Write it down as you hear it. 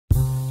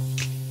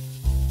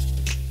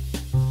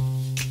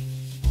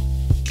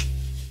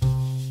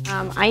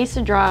I used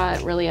to draw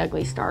really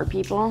ugly star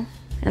people,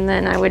 and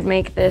then I would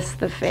make this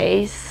the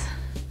face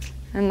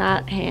and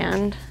that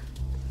hand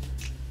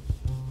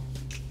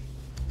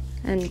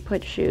and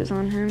put shoes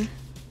on him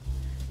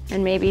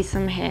and maybe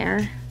some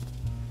hair,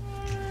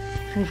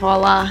 and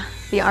voila,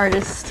 the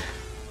artist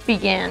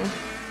began.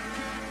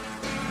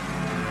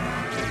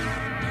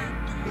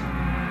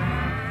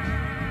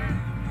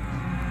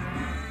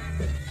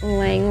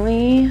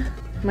 Langley,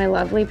 my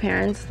lovely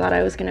parents thought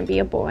I was gonna be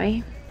a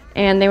boy,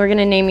 and they were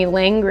gonna name me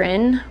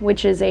Langren,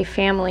 which is a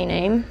family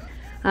name,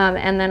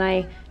 and then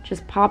I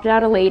just popped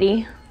out a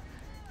lady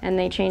and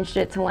they changed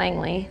it to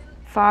Langley.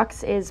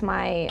 Fox is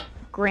my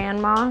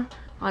grandma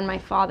on my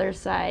father's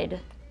side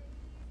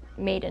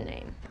maiden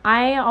name.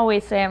 I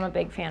always say I'm a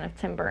big fan of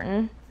Tim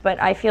Burton,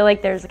 but I feel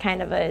like there's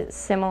kind of a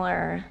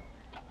similar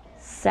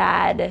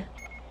sad,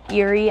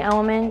 eerie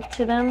element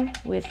to them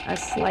with a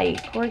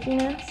slight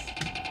quirkiness.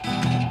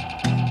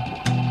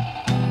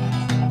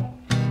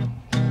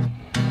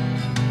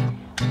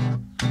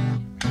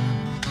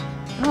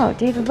 Oh,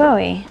 David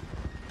Bowie.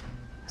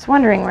 I was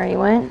wondering where he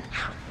went.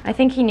 I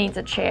think he needs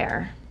a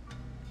chair.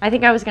 I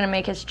think I was gonna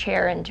make his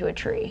chair into a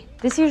tree.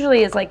 This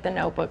usually is like the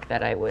notebook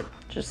that I would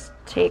just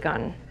take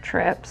on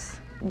trips.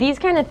 These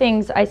kind of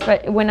things,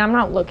 when I'm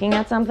not looking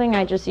at something,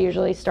 I just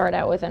usually start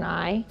out with an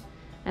eye,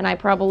 and I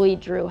probably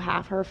drew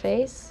half her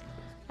face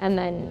and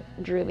then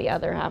drew the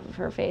other half of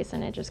her face,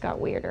 and it just got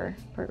weirder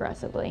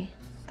progressively.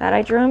 That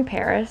I drew in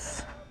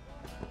Paris.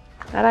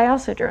 That I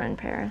also drew in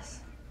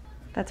Paris.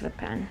 That's with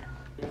pen.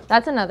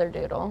 That's another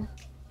doodle.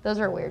 Those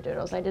are weird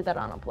doodles. I did that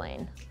on a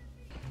plane.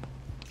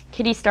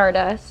 Kitty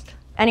Stardust.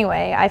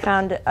 Anyway, I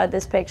found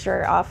this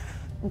picture off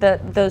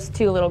those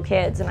two little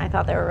kids, and I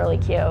thought they were really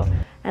cute.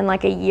 And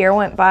like a year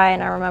went by,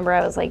 and I remember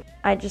I was like,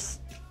 I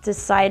just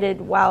decided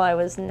while I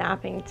was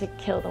napping to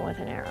kill them with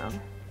an arrow.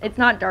 It's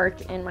not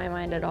dark in my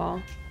mind at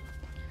all.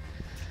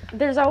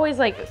 There's always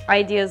like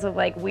ideas of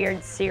like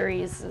weird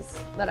series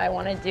that I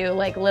want to do,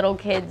 like little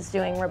kids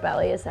doing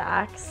rebellious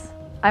acts.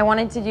 I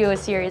wanted to do a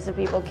series of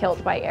people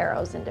killed by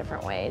arrows in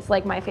different ways,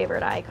 like my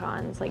favorite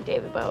icons, like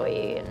David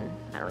Bowie and,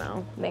 I don't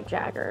know, Mick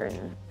Jagger.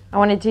 And I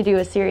wanted to do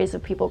a series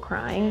of people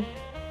crying.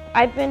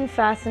 I've been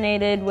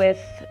fascinated with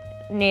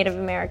Native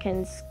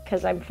Americans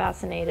because I'm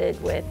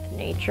fascinated with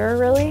nature,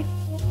 really.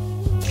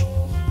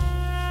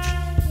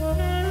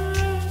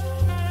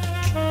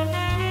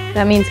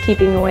 That means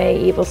keeping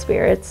away evil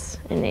spirits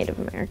in Native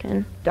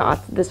American.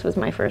 Dots, this was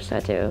my first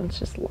tattoo. It's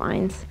just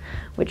lines,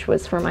 which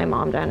was for my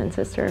mom, dad, and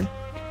sister.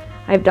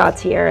 I have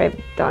dots here, I have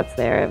dots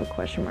there, I have a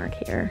question mark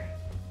here.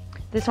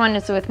 This one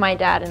is with my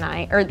dad and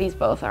I, or these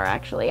both are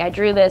actually. I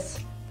drew this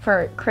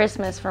for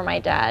Christmas for my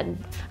dad,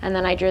 and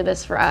then I drew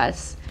this for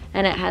us,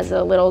 and it has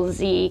a little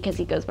Z, because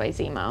he goes by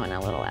Zemo, and a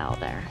little L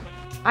there.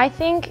 I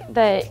think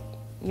that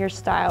your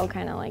style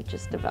kind of like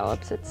just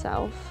develops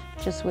itself.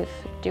 Just with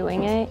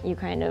doing it, you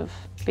kind of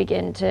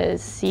begin to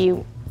see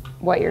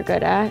what you're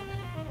good at,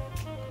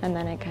 and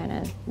then it kind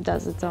of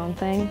does its own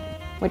thing,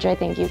 which I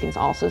think you can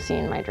also see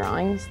in my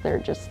drawings. They're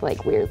just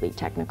like weirdly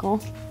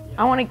technical.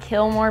 I want to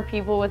kill more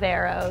people with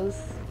arrows,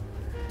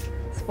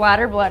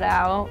 splatter blood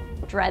out,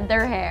 dread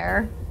their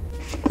hair,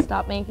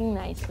 stop making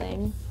nice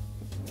things.